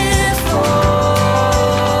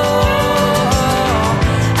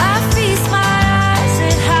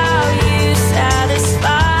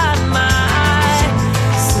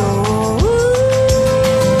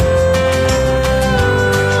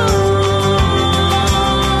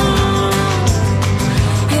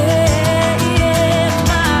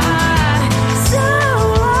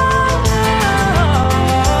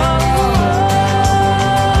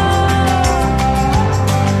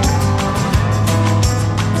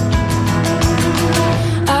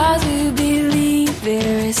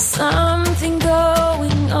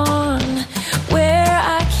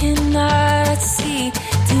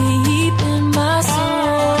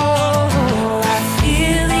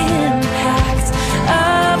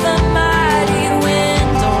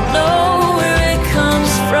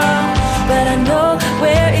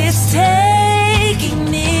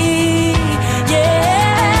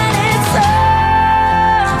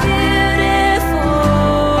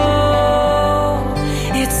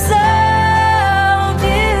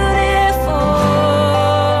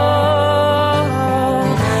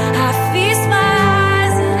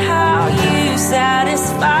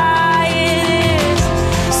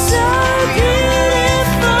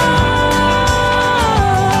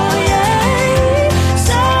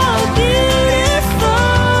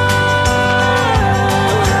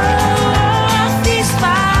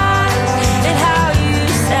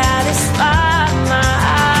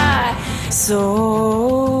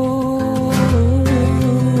so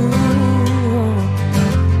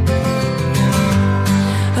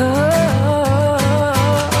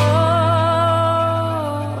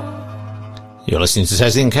You're listening to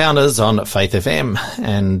Tassie Encounters on Faith FM,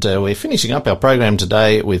 and we're finishing up our program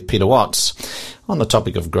today with Peter Watts on the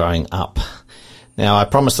topic of growing up. Now, I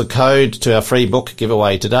promised the code to our free book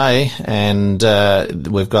giveaway today, and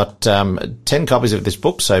we've got 10 copies of this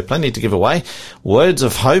book, so plenty to give away. Words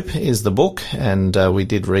of Hope is the book, and we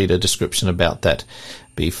did read a description about that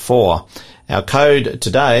before. Our code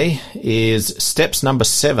today is steps number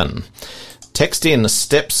 7. Text in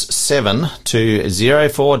steps 7 to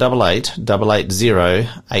 0488 880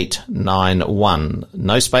 891.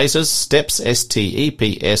 No spaces, steps,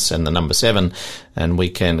 STEPS, and the number 7, and we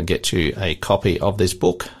can get you a copy of this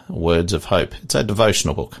book, Words of Hope. It's a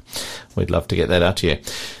devotional book. We'd love to get that out to you.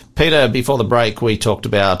 Peter, before the break, we talked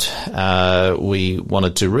about, we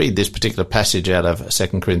wanted to read this particular passage out of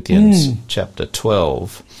 2 Corinthians chapter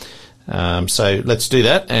 12. So let's do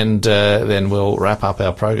that, and then we'll wrap up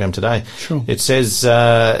our program today. Sure. It says,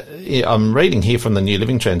 I'm reading here from the New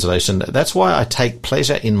Living Translation, that's why I take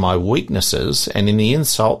pleasure in my weaknesses and in the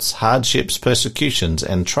insults, hardships, persecutions,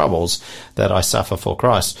 and troubles that I suffer for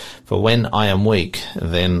Christ. For when I am weak,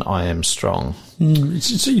 then I am strong.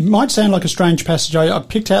 It might sound like a strange passage. I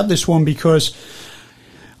picked out this one because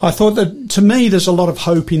I thought that, to me, there's a lot of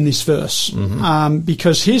hope in this verse,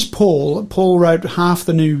 because here's Paul. Paul wrote half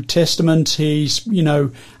the New Testament. He's,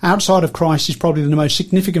 outside of Christ, he's probably the most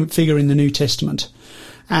significant figure in the New Testament.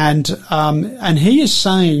 And he is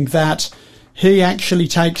saying that he actually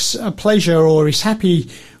takes a pleasure or is happy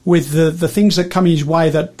with the things that come his way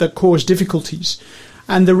that cause difficulties.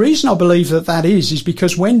 And the reason I believe that is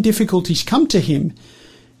because when difficulties come to him,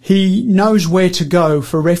 he knows where to go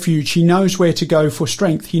for refuge. He knows where to go for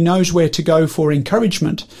strength. He knows where to go for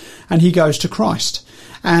encouragement. And he goes to Christ.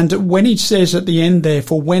 And when he says at the end there,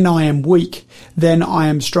 for when I am weak, then I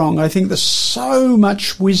am strong, I think there's so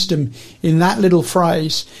much wisdom in that little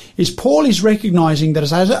phrase. Paul is recognizing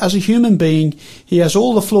that as a human being, he has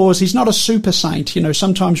all the flaws. He's not a super saint.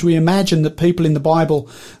 Sometimes we imagine that people in the Bible,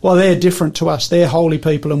 well, they're different to us. They're holy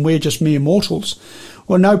people and we're just mere mortals.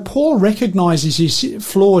 Well, no, Paul recognizes his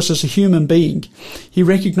flaws as a human being. He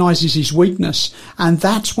recognizes his weakness, and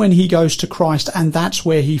that's when he goes to Christ, and that's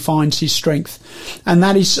where he finds his strength. And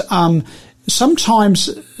that is sometimes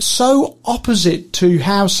so opposite to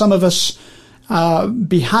how some of us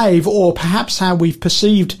behave, or perhaps how we've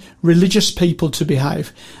perceived religious people to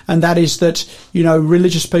behave. And that is that,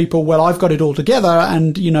 religious people, well, I've got it all together,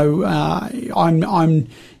 and, I'm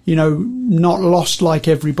not lost like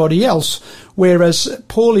everybody else. Whereas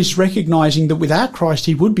Paul is recognizing that without Christ,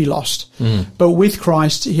 he would be lost. But with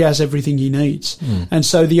Christ, he has everything he needs. And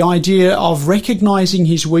so the idea of recognizing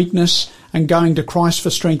his weakness and going to Christ for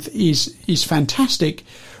strength is fantastic,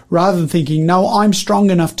 rather than thinking, no, I'm strong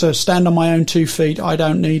enough to stand on my own 2 feet. I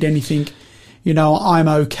don't need anything. I'm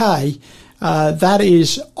okay. That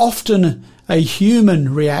is often a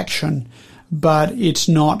human reaction, but it's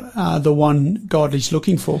not the one God is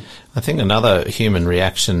looking for. I think another human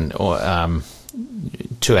reaction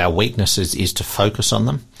to our weaknesses is to focus on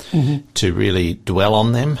them, to really dwell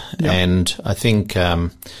on them. Yep. And I think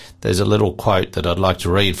there's a little quote that I'd like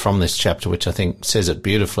to read from this chapter, which I think says it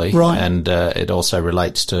beautifully. Right. And it also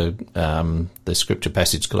relates to the scripture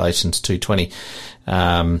passage, Galatians 2:20.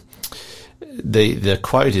 The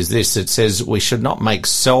quote is this. It says, we should not make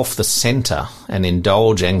self the centre and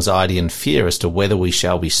indulge anxiety and fear as to whether we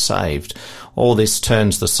shall be saved. All this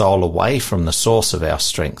turns the soul away from the source of our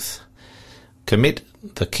strength. Commit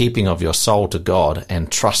the keeping of your soul to God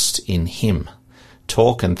and trust in Him.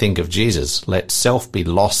 Talk and think of Jesus. Let self be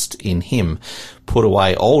lost in Him. Put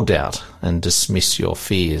away all doubt and dismiss your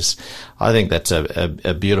fears. I think that's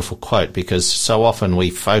a beautiful quote, because so often we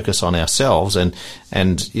focus on ourselves, and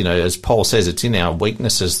as Paul says, it's in our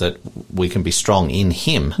weaknesses that we can be strong in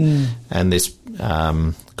Him. And this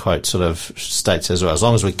quote sort of states as well, as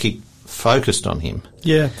long as we keep focused on Him.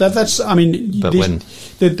 Yeah, that's. I mean,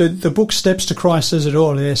 the book Steps to Christ says it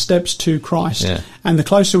all. They're steps to Christ, and the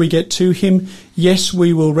closer we get to Him, yes,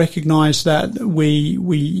 we will recognise that we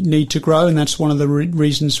need to grow, and that's one of the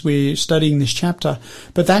reasons we're studying this chapter.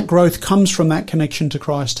 But that growth comes from that connection to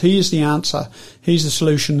Christ. He is the answer. He's the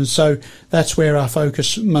solution, and so that's where our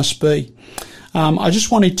focus must be. I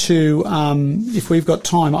just wanted to, if we've got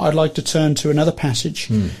time, I'd like to turn to another passage,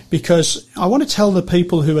 because I want to tell the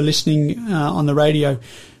people who are listening on the radio,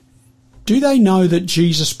 do they know that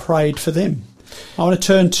Jesus prayed for them? I want to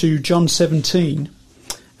turn to John 17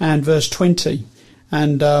 and verse 20.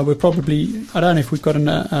 And we're probably, I don't know if we've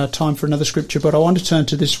got time for another scripture, but I want to turn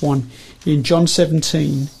to this one in John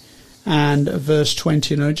 17 and verse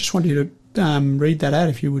 20. And I just want you to read that out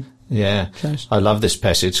if you would. Yeah, I love this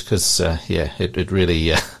passage because, it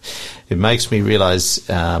really it makes me realise,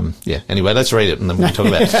 anyway, let's read it and then we'll talk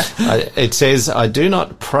about it. It says, I do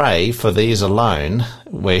not pray for these alone,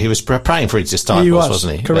 where he was praying for his disciples,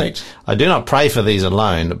 wasn't he? Correct. But I do not pray for these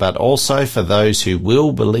alone, but also for those who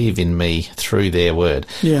will believe in me through their word.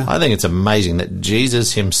 Yeah. I think it's amazing that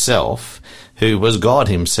Jesus himself, who was God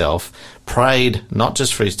himself, prayed not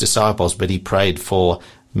just for his disciples, but he prayed for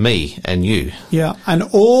me and you. Yeah, and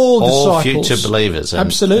all disciples, future believers, and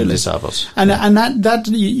disciples, and that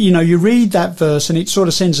you read that verse and it sort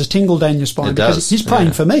of sends a tingle down your spine, because he's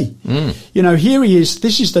praying for me. Here he is.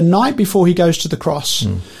 This is the night before he goes to the cross,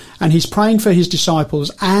 and he's praying for his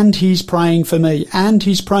disciples, and he's praying for me, and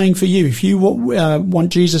he's praying for you. If you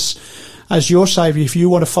want Jesus as your Saviour, if you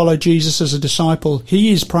want to follow Jesus as a disciple,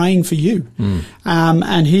 he is praying for you.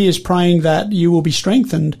 And he is praying that you will be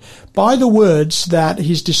strengthened by the words that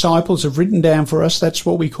his disciples have written down for us. That's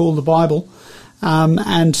what we call the Bible.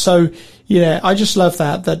 And so, I just love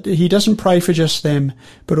that he doesn't pray for just them,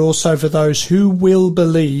 but also for those who will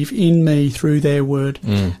believe in me through their word.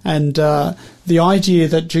 And the idea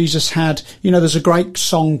that Jesus had, there's a great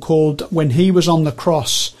song called When He Was on the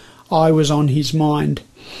Cross, I Was on His Mind.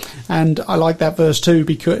 And I like that verse too,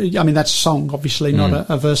 because, that's a song, obviously, not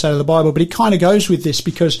a verse out of the Bible, but it kind of goes with this,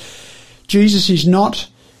 because Jesus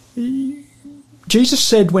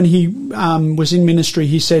said when he was in ministry,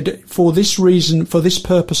 he said, for this reason, for this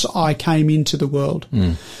purpose, I came into the world.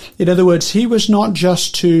 In other words, he was not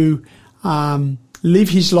just to live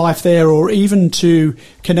his life there, or even to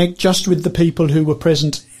connect just with the people who were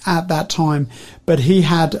present at that time, but he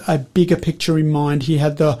had a bigger picture in mind. He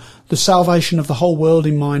had the salvation of the whole world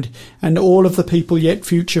in mind, and all of the people yet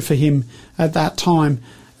future for him at that time.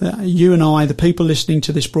 You and I, the people listening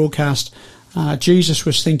to this broadcast, Jesus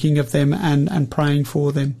was thinking of them and praying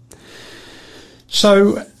for them.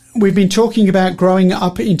 So we've been talking about growing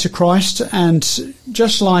up into Christ, and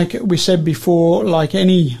just like we said before, like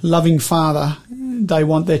any loving father, they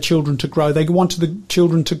want their children to grow. They want the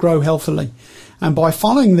children to grow healthily. And by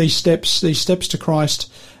following these steps to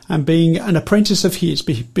Christ and being an apprentice of his,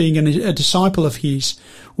 being a disciple of his,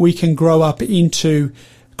 we can grow up into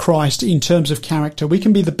Christ in terms of character. We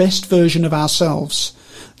can be the best version of ourselves,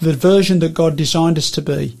 the version that God designed us to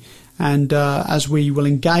be. And as we will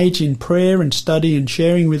engage in prayer and study and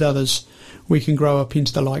sharing with others, we can grow up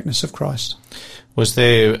into the likeness of Christ. Was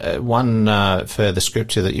there one further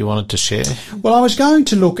scripture that you wanted to share? Well, I was going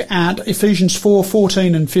to look at Ephesians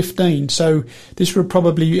 4:14 and 15. So this would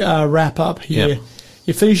probably wrap up here. Yep.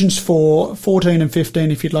 Ephesians 4:14 and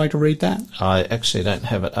 15, if you'd like to read that. I actually don't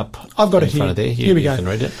have it up. I've got in it here. Front of there. Here we go. You can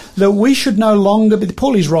read it. That we should no longer be,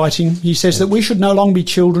 Paul is writing, he says that we should no longer be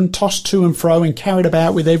children, tossed to and fro and carried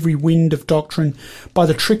about with every wind of doctrine by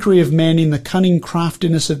the trickery of men in the cunning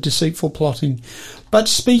craftiness of deceitful plotting, but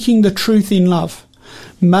speaking the truth in love,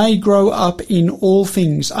 may grow up in all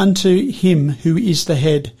things unto him who is the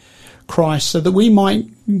head, Christ, so that we might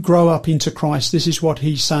grow up into Christ. This is what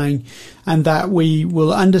he's saying, and that we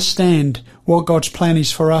will understand what God's plan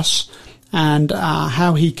is for us, and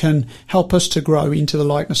how he can help us to grow into the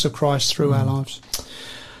likeness of Christ through our lives.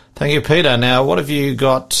 Thank you, Peter. Now, what have you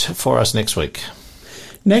got for us next week?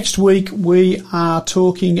 Next week, we are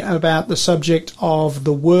talking about the subject of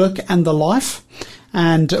the work and the life.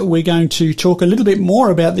 And we're going to talk a little bit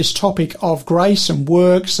more about this topic of grace and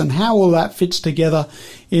works and how all that fits together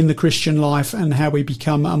in the Christian life and how we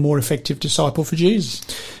become a more effective disciple for Jesus.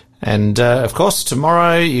 And, of course,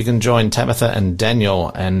 tomorrow you can join Tabitha and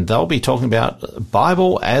Daniel, and they'll be talking about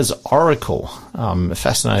Bible as Oracle. I'm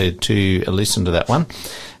fascinated to listen to that one.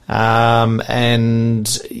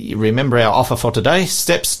 And remember our offer for today,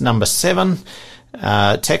 steps number 7.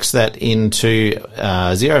 Text that into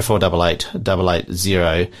 0488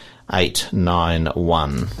 880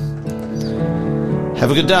 891.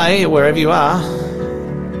 Have a good day wherever you are.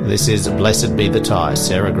 This is Blessed Be the Tie,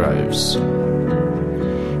 Sarah Groves.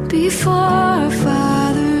 Before our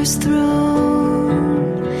Father's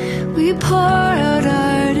throne, we pour out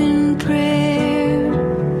ardent prayer.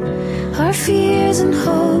 Our fears and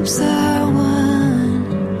hopes are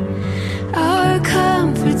one, our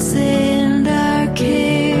comforts and our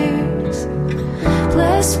cares.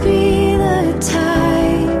 Blessed be the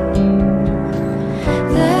tie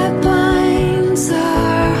that binds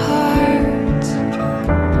our hearts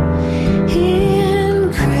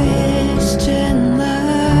in Christian love.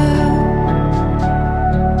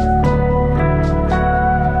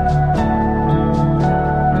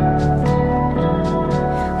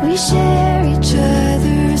 We share each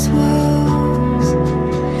other's woes,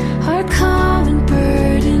 our common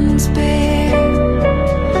burdens bear,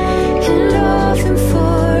 and often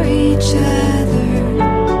for each other,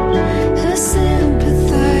 a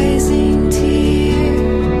sympathizing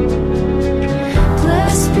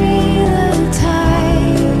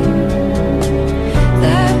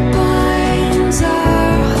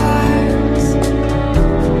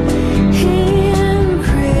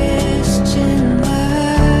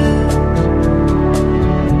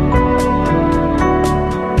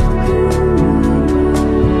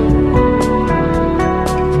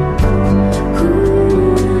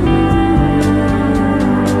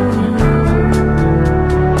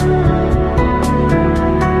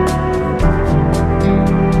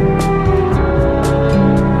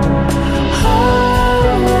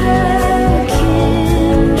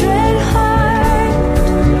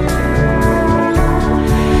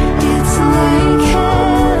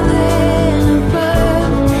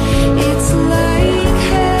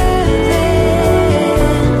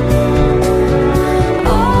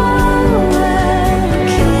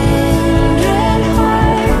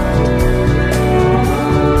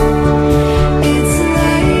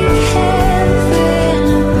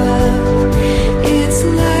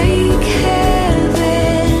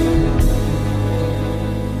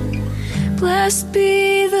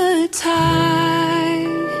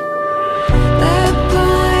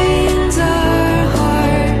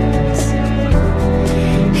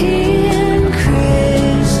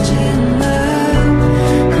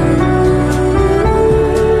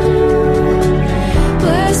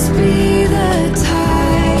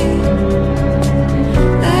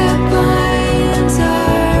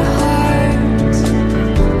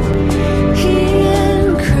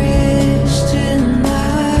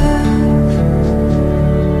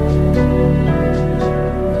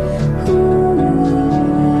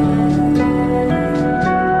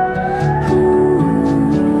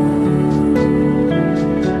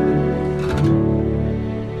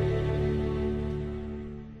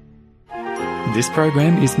This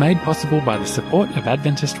program is made possible by the support of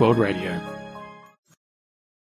Adventist World Radio.